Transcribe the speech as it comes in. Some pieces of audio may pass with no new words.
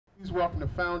please welcome the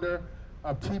founder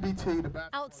of TBT,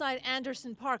 Outside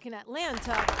Anderson Park in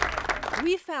Atlanta,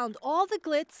 we found all the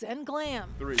glitz and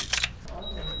glam. 3. You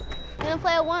gonna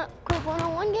play a quick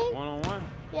one-on-one game? One-on-one?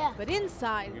 Yeah. But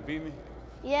inside You beat me?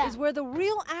 Yeah. is where the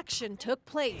real action took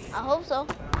place. I hope so.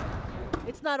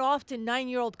 It's not often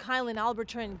 9-year-old Kylan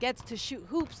Albertron gets to shoot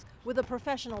hoops with a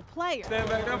professional player. Stand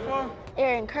back that far?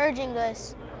 They're encouraging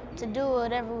us to do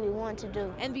whatever we want to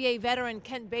do. NBA veteran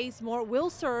Kent Bazemore will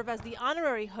serve as the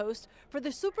honorary host for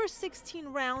the Super 16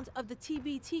 round of the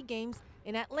TBT games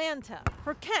in Atlanta.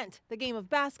 For Kent, the game of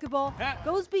basketball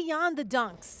goes beyond the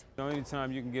dunks.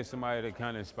 Anytime you can get somebody that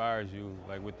kind of inspires you,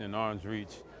 like within arm's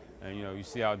reach, and you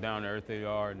see how down to earth they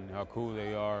are and how cool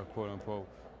they are, quote unquote,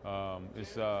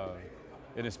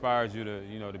 it inspires you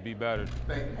to be better.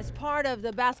 As part of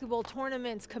the basketball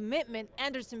tournament's commitment,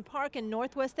 Anderson Park in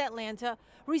Northwest Atlanta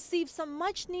received some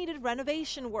much-needed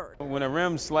renovation work. When a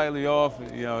rim's slightly off,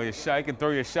 it can throw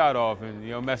your shot off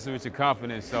and messes with your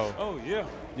confidence. So,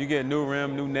 you get new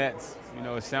rim, new nets.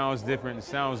 It sounds different. It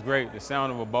sounds great. The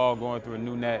sound of a ball going through a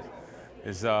new net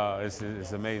is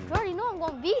amazing. You already know I'm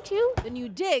gonna beat you. The new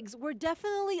digs were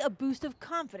definitely a boost of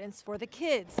confidence for the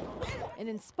kids and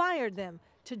inspired them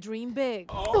to dream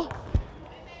big.